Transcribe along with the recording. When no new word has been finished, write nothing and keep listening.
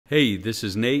Hey, this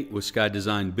is Nate with Sky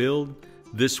Design Build.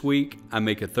 This week I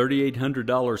make a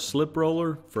 $3,800 slip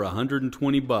roller for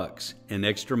 $120 and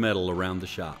extra metal around the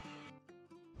shop.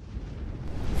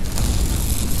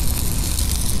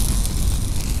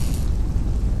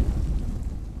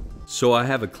 So I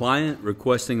have a client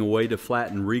requesting a way to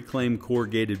flatten reclaimed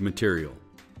corrugated material.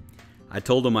 I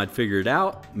told him I'd figure it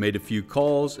out, made a few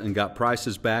calls, and got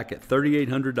prices back at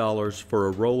 $3,800 for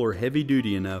a roller heavy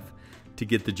duty enough to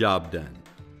get the job done.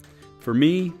 For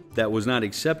me, that was not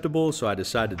acceptable, so I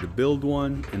decided to build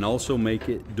one and also make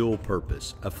it dual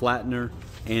purpose, a flattener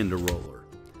and a roller.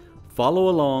 Follow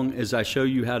along as I show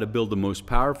you how to build the most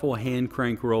powerful hand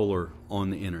crank roller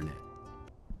on the internet.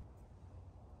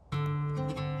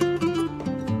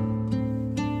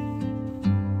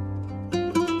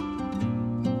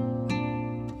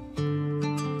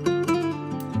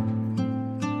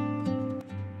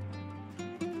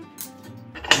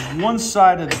 One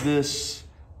side of this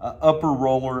upper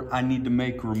roller I need to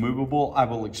make removable. I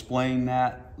will explain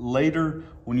that later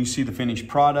when you see the finished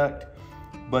product.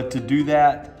 But to do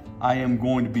that, I am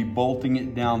going to be bolting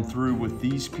it down through with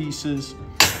these pieces.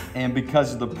 And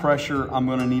because of the pressure, I'm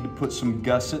going to need to put some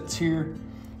gussets here.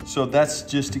 So that's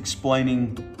just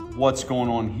explaining what's going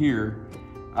on here.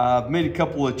 I've made a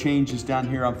couple of changes down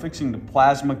here. I'm fixing to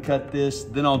plasma cut this,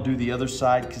 then I'll do the other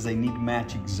side because they need to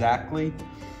match exactly.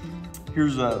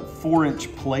 Here's a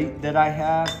 4-inch plate that I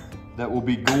have that will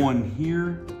be going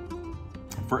here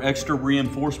for extra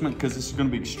reinforcement because this is going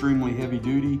to be extremely heavy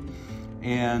duty.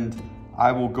 And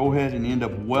I will go ahead and end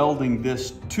up welding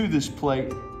this to this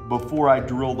plate before I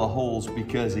drill the holes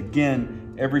because,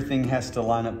 again, everything has to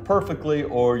line up perfectly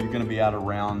or you're going to be out of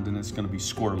round and it's going to be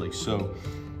squirrely. So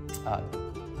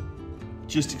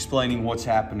just explaining what's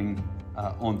happening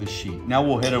on the sheet. Now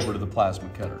we'll head over to the plasma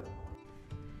cutter.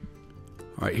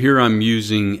 All right, here I'm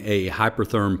using a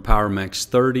Hypertherm PowerMax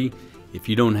 30. If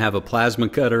you don't have a plasma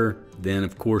cutter, then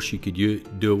of course you could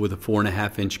do it with a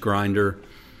 4.5-inch grinder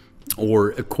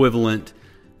or equivalent.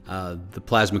 The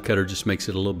plasma cutter just makes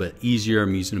it a little bit easier.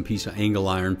 I'm using a piece of angle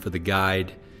iron for the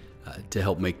guide to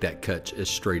help make that cut as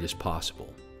straight as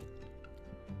possible.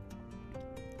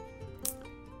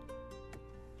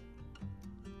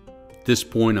 At this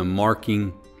point, I'm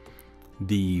marking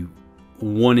the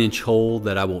 1-inch hole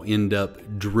that I will end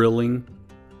up drilling.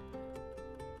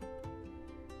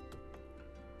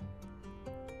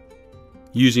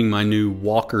 Using my new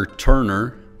Walker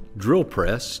Turner drill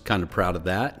press, kind of proud of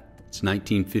that. It's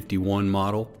 1951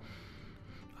 model.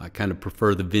 I kind of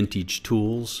prefer the vintage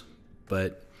tools,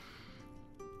 but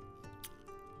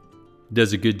it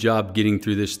does a good job getting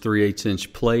through this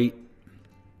 3/8-inch plate.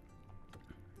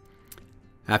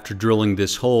 After drilling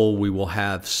this hole, we will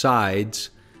have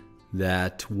sides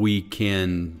that we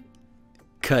can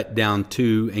cut down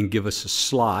to and give us a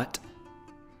slot.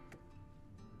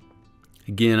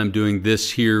 Again, I'm doing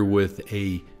this here with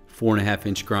a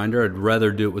 4.5-inch grinder. I'd rather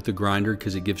do it with the grinder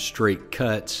because it gives straight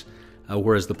cuts,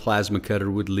 whereas the plasma cutter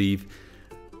would leave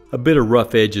a bit of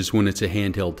rough edges when it's a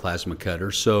handheld plasma cutter.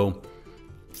 So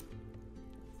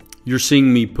you're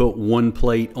seeing me put one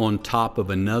plate on top of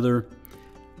another.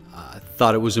 I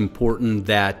thought it was important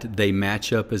that they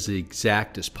match up as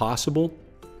exact as possible.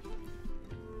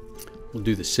 We'll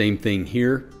do the same thing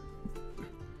here.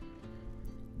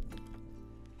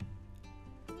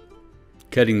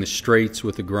 Cutting the straights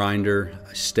with the grinder,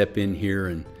 I step in here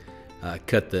and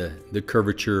cut the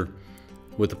curvature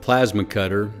with the plasma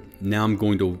cutter. Now I'm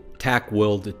going to tack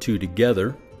weld the two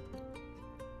together.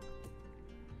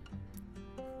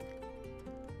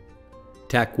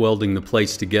 Tack welding the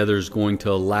plates together is going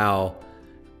to allow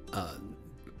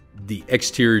the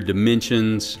exterior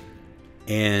dimensions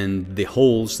and the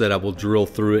holes that I will drill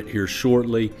through it here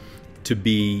shortly to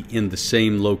be in the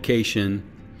same location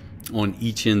on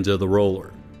each end of the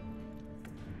roller.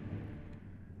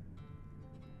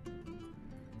 I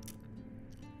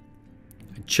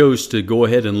chose to go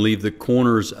ahead and leave the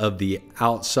corners of the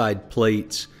outside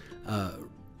plates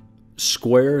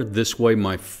square. This way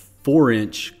my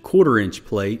 4-inch, 1/4-inch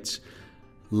plates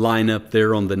line up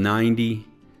there on the 90.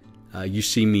 You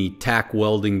see me tack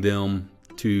welding them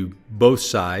to both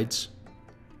sides.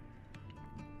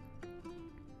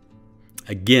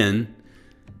 Again,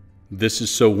 this is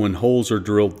so when holes are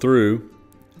drilled through,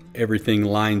 everything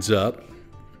lines up.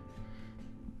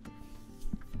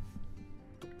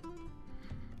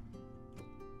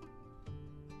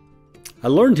 I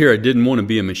learned here I didn't want to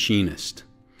be a machinist.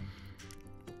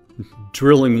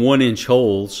 Drilling 1-inch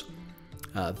holes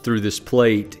through this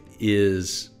plate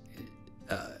is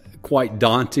quite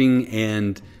daunting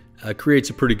and creates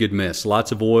a pretty good mess.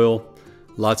 Lots of oil,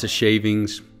 lots of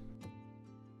shavings.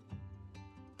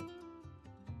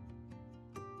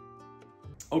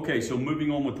 Okay, so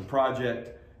moving on with the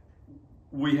project,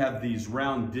 we have these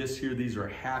round discs here. These are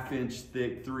 1/2 inch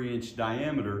thick, 3 inch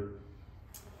diameter.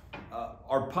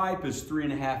 Our pipe is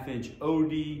 3.5 inch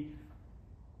OD.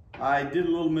 I did a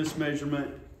little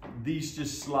mismeasurement. These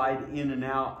just slide in and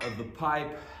out of the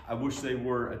pipe. I wish they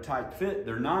were a tight fit.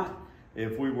 They're not.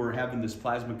 If we were having this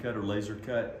plasma cut or laser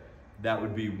cut, that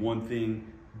would be one thing,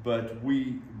 but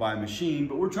we buy a machine,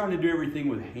 but we're trying to do everything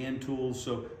with hand tools.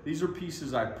 So these are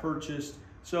pieces I purchased.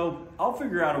 So I'll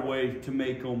figure out a way to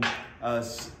make them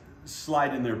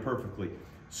slide in there perfectly.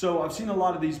 So I've seen a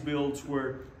lot of these builds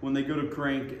where when they go to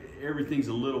crank, everything's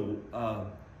a little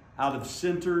out of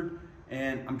centered,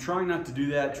 and I'm trying not to do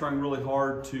that, trying really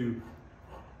hard to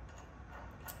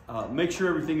make sure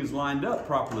everything is lined up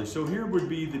properly. So here would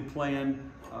be the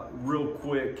plan real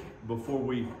quick before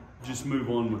we just move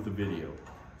on with the video.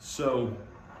 So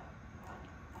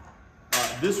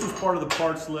this was part of the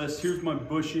parts list. Here's my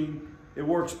bushing. It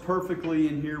works perfectly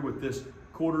in here with this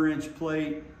 1/4 inch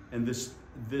plate and this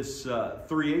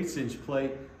 3/8 inch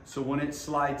plate. So when it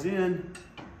slides in,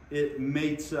 it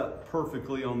mates up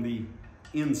perfectly on the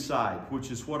inside, which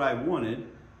is what I wanted.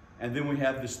 And then we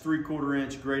have this 3/4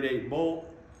 inch grade 8 bolt,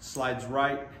 slides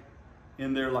right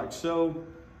in there like so.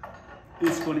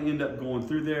 It's going to end up going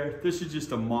through there. This is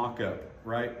just a mock-up,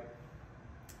 right?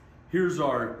 Here's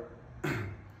our,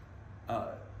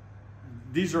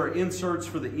 these are inserts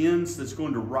for the ends that's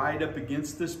going to ride up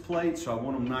against this plate, so I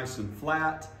want them nice and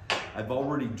flat. I've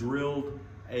already drilled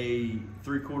a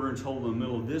 3/4 inch hole in the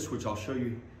middle of this, which I'll show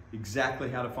you exactly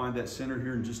how to find that center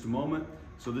here in just a moment.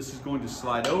 So this is going to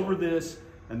slide over this,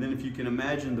 and then if you can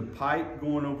imagine the pipe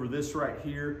going over this right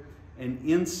here, and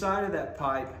inside of that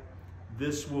pipe,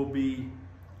 this will be,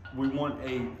 we want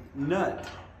a nut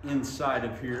inside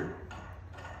of here.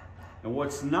 And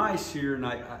what's nice here, and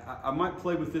I might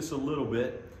play with this a little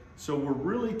bit, so we're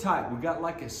really tight. We got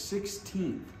like a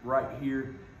 1/16 right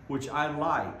here, which I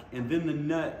like. And then the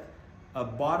nut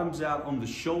bottoms out on the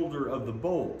shoulder of the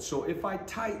bolt. So if I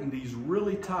tighten these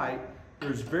really tight,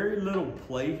 there's very little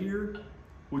play here,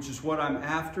 which is what I'm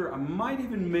after. I might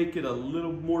even make it a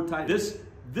little more tight.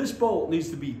 This bolt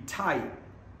needs to be tight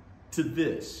to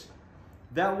this.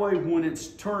 That way when it's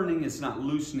turning, it's not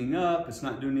loosening up, it's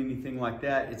not doing anything like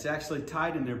that. It's actually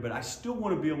tight in there, but I still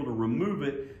want to be able to remove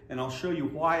it, and I'll show you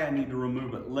why I need to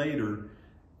remove it later,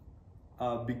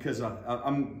 because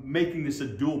I'm making this a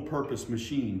dual purpose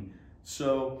machine.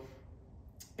 So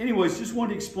anyways, just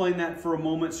wanted to explain that for a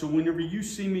moment. So whenever you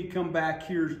see me come back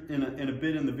here in a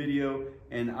bit in the video,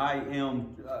 and I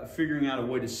am figuring out a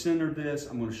way to center this,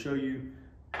 I'm going to show you.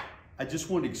 I just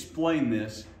want to explain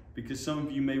this because some of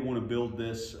you may want to build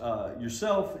this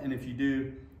yourself, and if you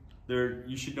do,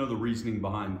 you should know the reasoning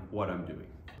behind what I'm doing.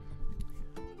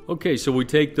 Okay, so we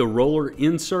take the roller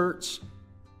inserts,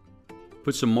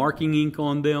 put some marking ink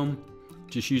on them,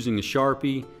 just using a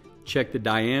Sharpie, check the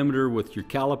diameter with your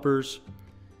calipers,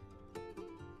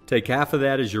 take half of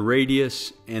that as your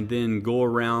radius, and then go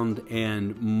around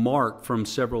and mark from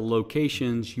several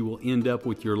locations. You will end up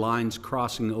with your lines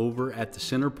crossing over at the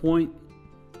center point.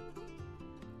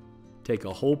 Take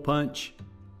a hole punch,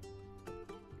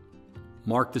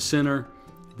 mark the center.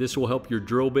 This will help your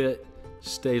drill bit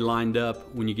stay lined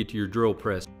up when you get to your drill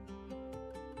press.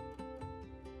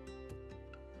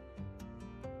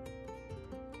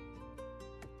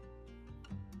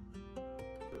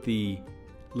 The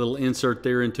little insert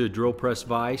there into a drill press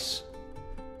vise,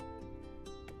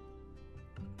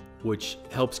 which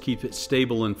helps keep it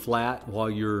stable and flat while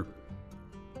you're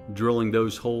drilling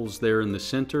those holes there in the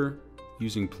center,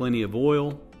 using plenty of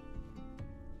oil.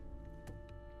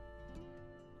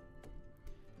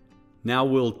 Now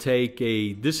we'll take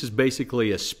this is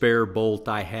basically a spare bolt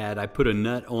I had. I put a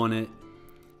nut on it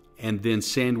and then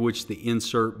sandwiched the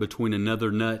insert between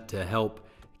another nut to help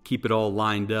keep it all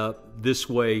lined up. This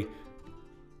way,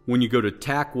 when you go to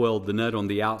tack weld the nut on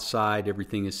the outside,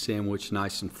 everything is sandwiched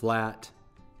nice and flat.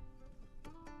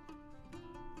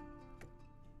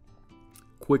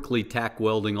 Quickly tack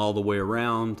welding all the way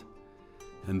around,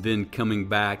 and then coming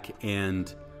back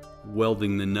and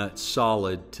welding the nut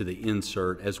solid to the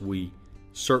insert, as we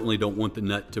certainly don't want the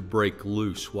nut to break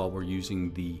loose while we're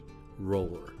using the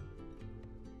roller.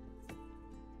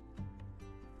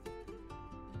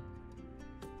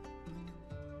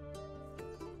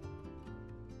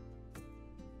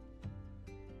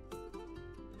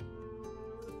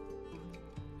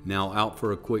 Now out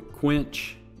for a quick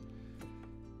quench.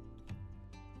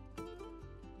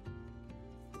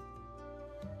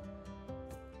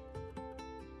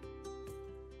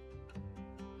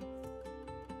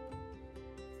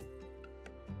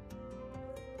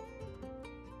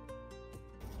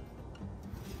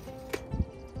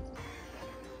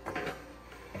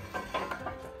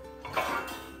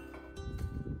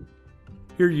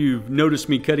 Here you've noticed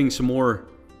me cutting some more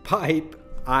pipe.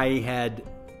 I had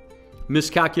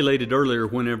miscalculated earlier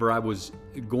whenever I was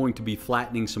going to be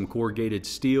flattening some corrugated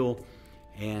steel,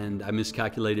 and I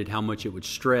miscalculated how much it would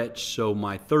stretch, so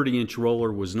my 30-inch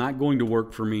roller was not going to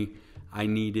work for me. I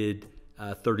needed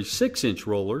 36-inch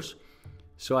rollers,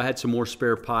 so I had some more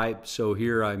spare pipe. So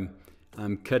here I'm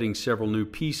cutting several new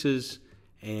pieces,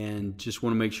 and just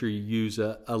want to make sure you use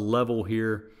a level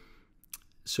here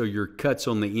so your cuts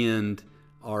on the end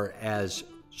are as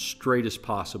straight as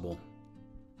possible.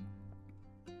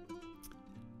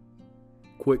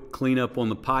 Quick cleanup on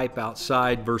the pipe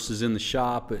outside versus in the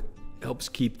shop. It helps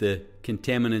keep the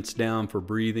contaminants down for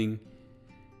breathing.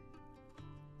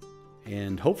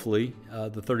 And hopefully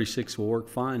the 36 will work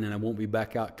fine and I won't be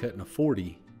back out cutting a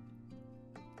 40.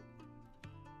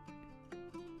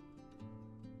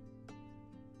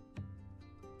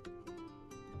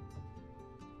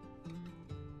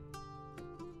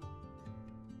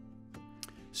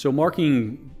 So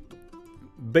marking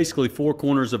basically 4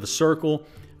 corners of a circle,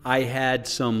 I had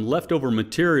some leftover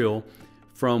material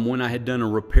from when I had done a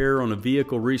repair on a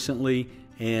vehicle recently,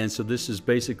 and so this is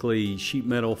basically sheet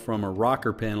metal from a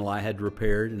rocker panel I had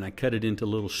repaired, and I cut it into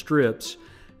little strips.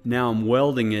 Now I'm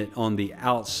welding it on the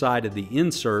outside of the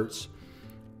inserts.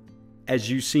 As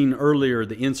you've seen earlier,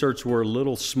 the inserts were a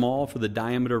little small for the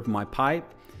diameter of my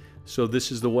pipe, so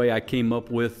this is the way I came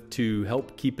up with to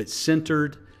help keep it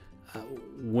centered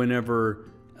whenever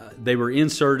they were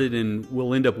inserted, and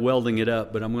we'll end up welding it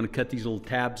up. But I'm going to cut these little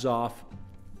tabs off,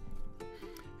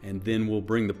 and then we'll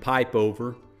bring the pipe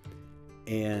over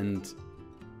and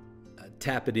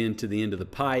tap it into the end of the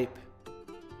pipe.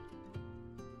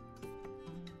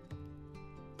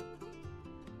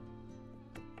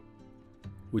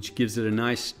 Which gives it a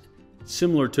nice,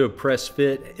 similar to a press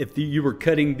fit. If you were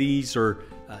cutting these or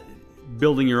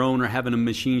building your own or having a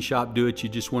machine shop do it, you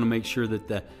just want to make sure that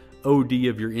the OD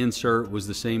of your insert was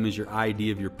the same as your ID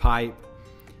of your pipe.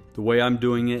 The way I'm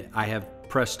doing it, I have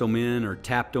pressed them in or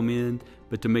tapped them in,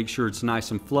 but to make sure it's nice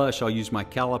and flush, I'll use my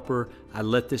caliper. I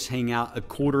let this hang out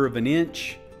 1/4 of an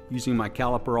inch, using my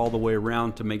caliper all the way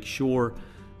around to make sure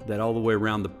that all the way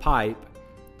around the pipe,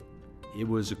 it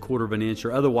was 1/4 of an inch,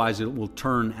 or otherwise it will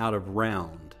turn out of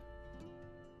round.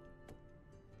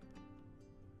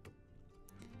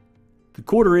 The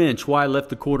 1/4 inch, why I left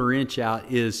the 1/4 inch out,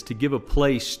 is to give a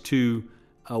place to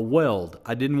a weld.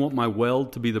 I didn't want my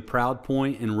weld to be the proud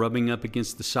point and rubbing up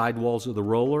against the sidewalls of the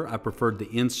roller. I preferred the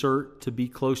insert to be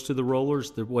close to the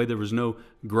rollers, the way there was no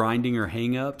grinding or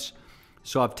hang-ups.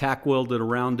 So I've tack welded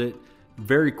around it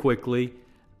very quickly.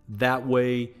 That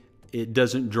way it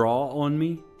doesn't draw on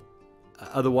me.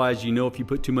 Otherwise, you know, if you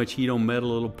put too much heat on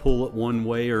metal, it'll pull it one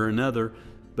way or another.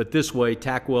 But this way,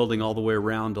 tack welding all the way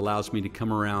around allows me to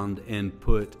come around and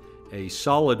put a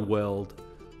solid weld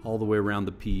all the way around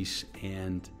the piece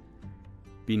and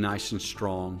be nice and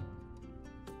strong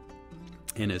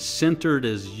and as centered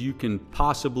as you can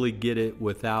possibly get it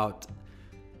without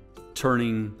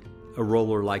turning a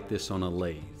roller like this on a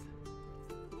lathe.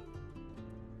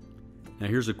 Now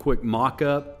here's a quick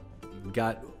mock-up.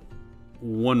 Got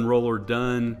one roller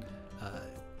done.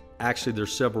 Actually,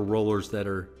 there's several rollers that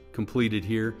are completed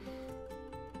here,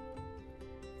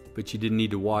 but you didn't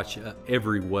need to watch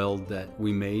every weld that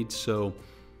we made. So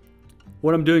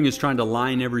what I'm doing is trying to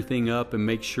line everything up and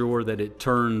make sure that it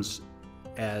turns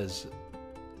as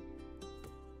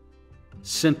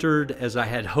centered as I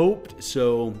had hoped.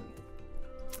 So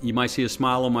you might see a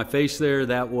smile on my face there.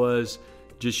 That was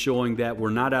just showing that we're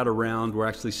not out of round, we're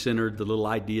actually centered. The little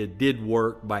idea did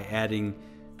work by adding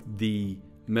the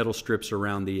metal strips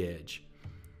around the edge.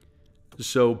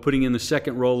 So putting in the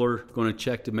second roller, going to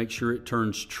check to make sure it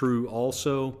turns true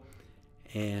also,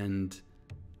 and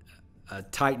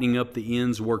tightening up the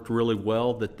ends worked really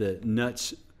well, that the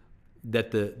nuts,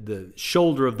 that the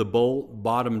shoulder of the bolt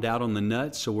bottomed out on the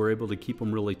nuts, so we're able to keep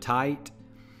them really tight.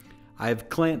 I've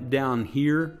clamped down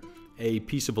here a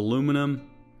piece of aluminum,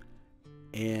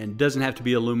 and it doesn't have to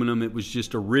be aluminum, it was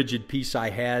just a rigid piece I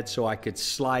had so I could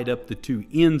slide up the 2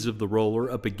 ends of the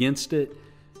roller up against it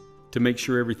to make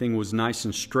sure everything was nice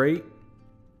and straight.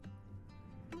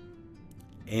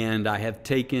 And I have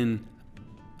taken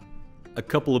a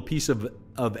couple of pieces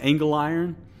of angle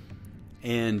iron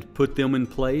and put them in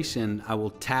place, and I will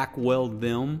tack weld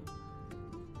them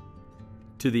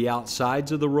to the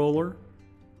outsides of the roller.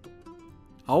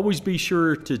 Always be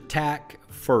sure to tack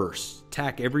first.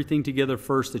 Tack everything together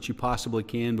first that you possibly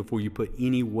can before you put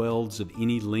any welds of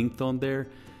any length on there.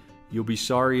 You'll be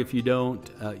sorry if you don't,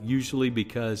 usually,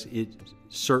 because it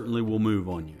certainly will move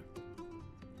on you.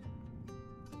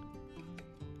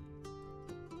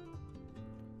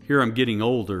 Here I'm getting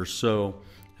older, so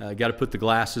Got to put the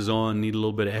glasses on, need a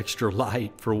little bit of extra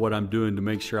light for what I'm doing to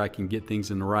make sure I can get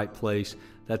things in the right place.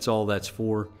 That's all that's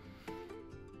for.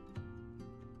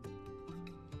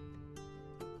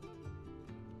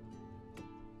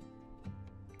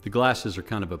 The glasses are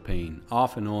kind of a pain.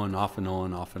 Off and on, off and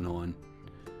on, off and on.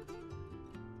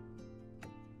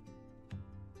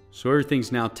 So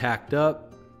everything's now tacked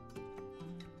up.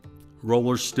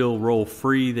 Rollers still roll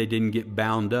free. They didn't get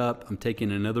bound up. I'm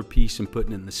taking another piece and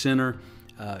putting it in the center.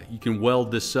 You can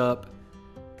weld this up.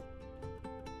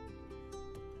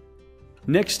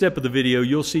 Next step of the video,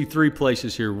 you'll see 3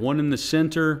 places here. One in the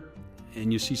center,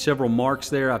 and you see several marks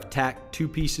there. I've tacked 2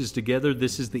 pieces together.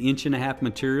 This is the 1.5 inch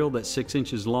material that's 6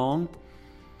 inches long.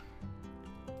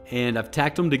 And I've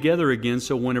tacked them together again,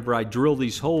 so whenever I drill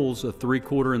these holes, a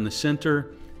 3/4 in the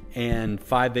center and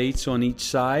 5/8 on each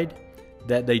side,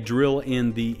 that they drill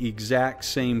in the exact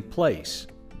same place.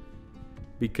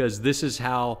 Because this is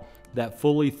how that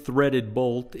fully threaded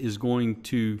bolt is going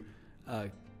to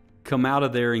come out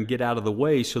of there and get out of the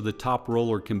way so the top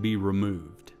roller can be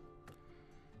removed.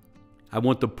 I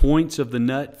want the points of the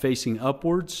nut facing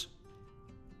upwards,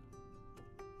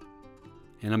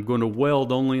 and I'm going to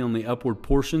weld only on the upward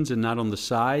portions and not on the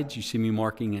sides. You see me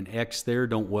marking an X there.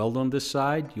 Don't weld on this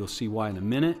side. You'll see why in a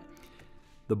minute.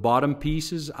 The bottom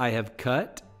pieces I have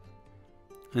cut,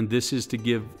 and this is to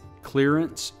give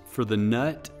clearance for the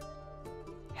nut.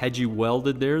 Had you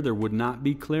welded there, there would not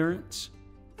be clearance.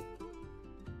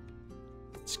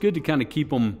 It's good to kind of keep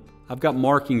them. I've got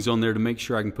markings on there to make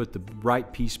sure I can put the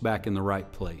right piece back in the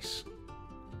right place.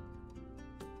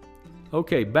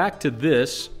 Okay, back to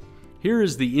this. Here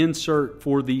is the insert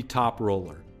for the top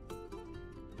roller.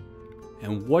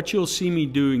 And what you'll see me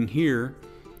doing here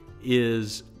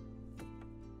is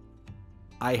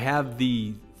I have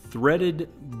the threaded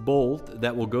bolt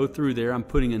that will go through there. I'm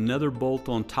putting another bolt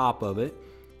on top of it.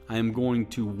 I am going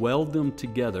to weld them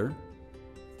together.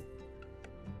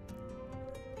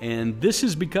 And this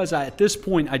is because at this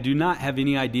point I do not have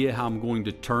any idea how I'm going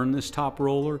to turn this top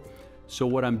roller. So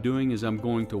what I'm doing is I'm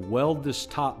going to weld this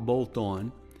top bolt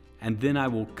on, and then I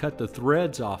will cut the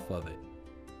threads off of it.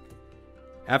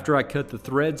 After I cut the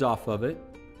threads off of it,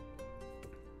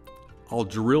 I'll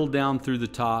drill down through the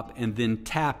top and then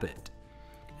tap it.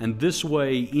 And this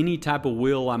way, any type of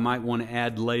wheel I might want to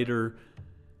add later,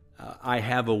 I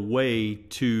have a way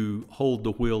to hold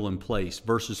the wheel in place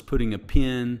versus putting a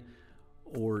pin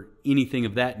or anything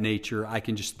of that nature. I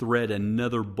can just thread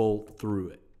another bolt through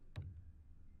it.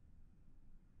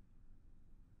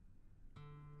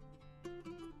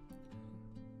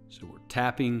 So we're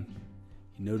tapping.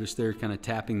 You notice there, kind of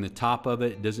tapping the top of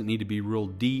it. It doesn't need to be real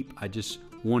deep. I just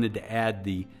wanted to add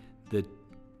the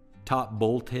top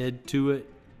bolt head to it.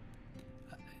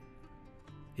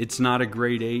 It's not a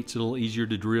grade 8. It's a little easier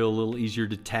to drill, a little easier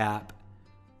to tap.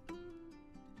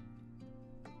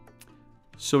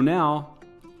 So now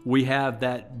we have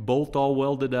that bolt all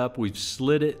welded up. We've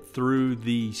slid it through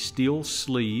the steel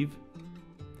sleeve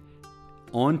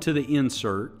onto the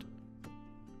insert.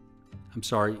 I'm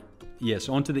sorry, yes,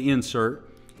 onto the insert.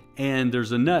 And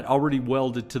there's a nut already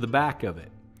welded to the back of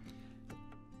it.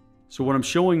 So what I'm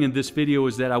showing in this video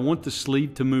is that I want the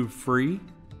sleeve to move free,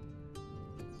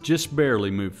 just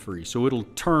barely move free. So it'll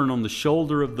turn on the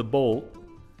shoulder of the bolt.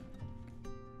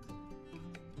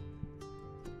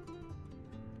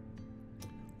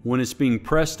 When it's being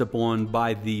pressed upon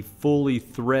by the fully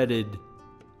threaded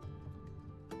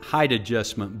height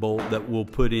adjustment bolt that we'll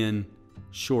put in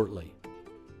shortly.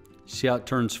 See how it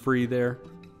turns free there?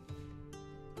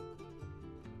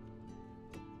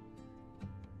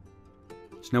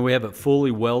 So now we have it fully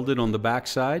welded on the back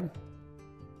side,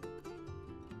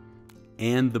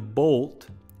 and the bolt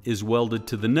is welded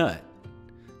to the nut.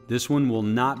 This one will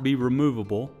not be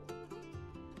removable.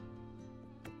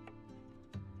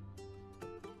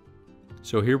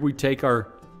 So here we take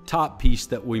our top piece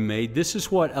that we made. This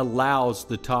is what allows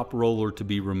the top roller to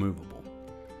be removable.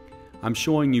 I'm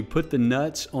showing you put the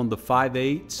nuts on the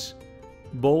 5/8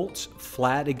 bolts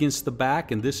flat against the back,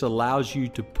 and this allows you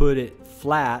to put it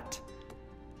flat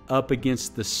up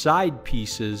against the side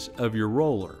pieces of your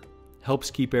roller.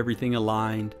 Helps keep everything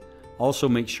aligned. Also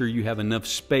make sure you have enough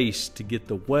space to get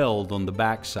the weld on the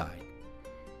back side.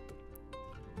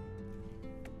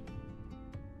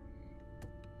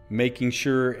 Making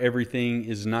sure everything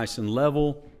is nice and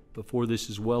level before this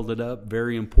is welded up,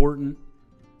 very important.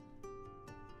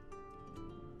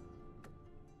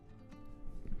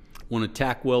 Want to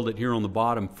tack weld it here on the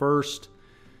bottom first.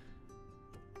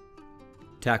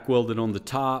 Tack weld it on the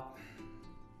top.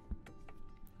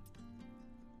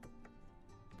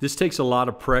 This takes a lot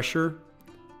of pressure,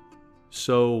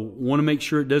 So want to make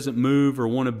sure it doesn't move or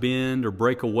want to bend or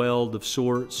break a weld of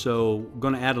sorts. So I'm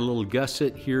going to add a little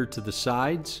gusset here to the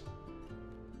sides,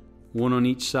 one on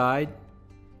each side,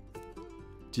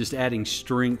 just adding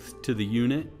strength to the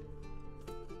unit.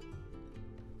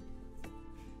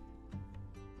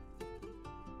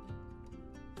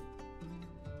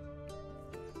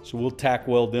 So we'll tack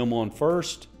weld them on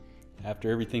first. After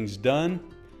everything's done,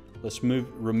 let's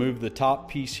remove the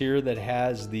top piece here that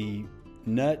has the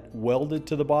nut welded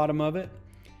to the bottom of it,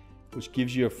 which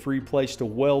gives you a free place to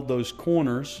weld those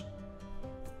corners.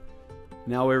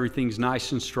 Now everything's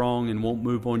nice and strong and won't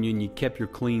move on you, and you kept your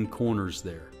clean corners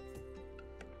there.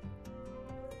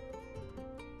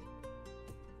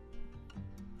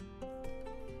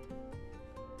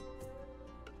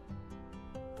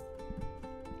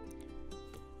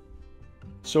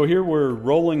 So here we're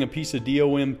rolling a piece of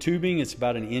DOM tubing. It's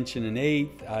about 1 1/8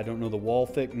 inches. I don't know the wall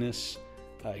thickness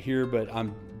here, but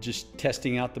I'm just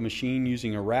testing out the machine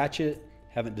using a ratchet.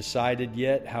 Haven't decided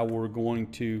yet how we're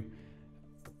going to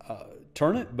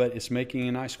turn it, but it's making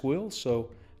a nice wheel.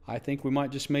 So I think we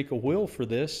might just make a wheel for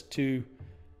this to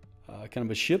kind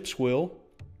of a ship's wheel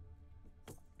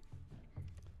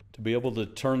to be able to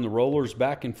turn the rollers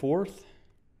back and forth.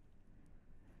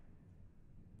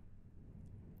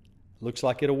 Looks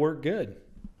like it'll work good.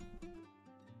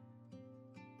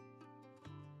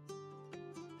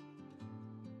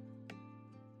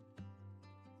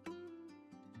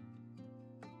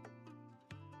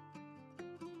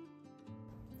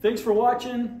 Thanks for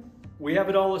watching. We have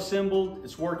it all assembled.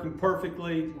 It's working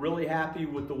perfectly. Really happy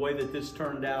with the way that this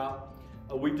turned out.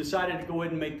 We've decided to go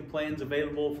ahead and make the plans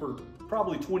available for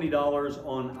probably $20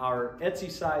 on our Etsy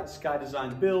site, Sky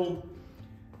Design Build.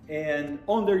 And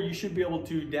on there you should be able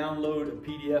to download a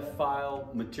PDF file,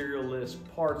 material list,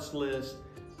 parts list.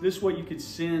 This way you could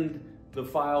send the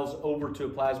files over to a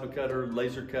plasma cutter,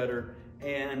 laser cutter,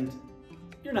 and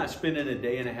you're not spending a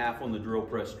day and a half on the drill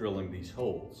press drilling these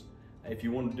holes. If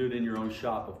you want to do it in your own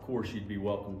shop, of course you'd be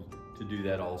welcome to do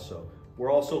that also.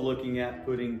 We're also looking at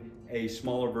putting a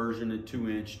smaller version, a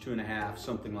 2-inch, 2.5,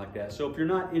 something like that. So if you're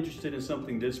not interested in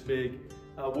something this big,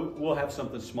 we'll have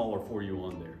something smaller for you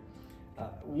on there.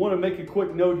 Want to make a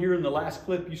quick note here. In the last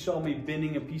clip you saw me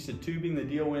bending a piece of tubing, the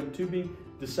DOM tubing.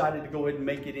 Decided to go ahead and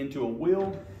make it into a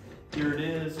wheel. Here it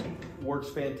is, works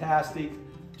fantastic.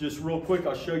 Just real quick,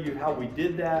 I'll show you how we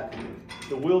did that.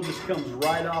 The wheel just comes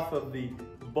right off of the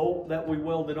bolt that we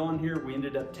welded on here. We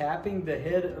ended up tapping the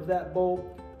head of that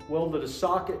bolt, welded a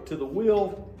socket to the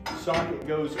wheel. Socket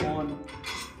goes on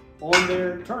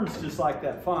there, turns just like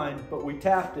that fine, but we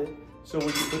tapped it so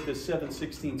we can put this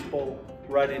 7/16 bolt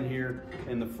right in here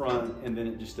in the front, and then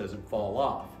it just doesn't fall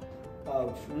off.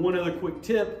 One other quick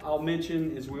tip I'll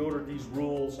mention is we ordered these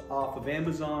rules off of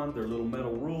Amazon. They're little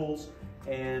metal rules,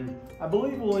 and I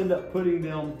believe we'll end up putting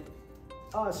them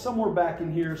somewhere back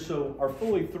in here. So our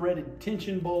fully threaded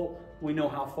tension bolt, we know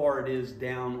how far it is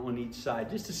down on each side.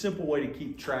 Just a simple way to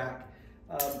keep track.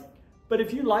 But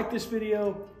if you like this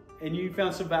video and you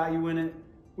found some value in it,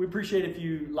 we appreciate if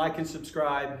you like and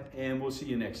subscribe, and we'll see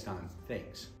you next time.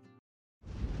 Thanks.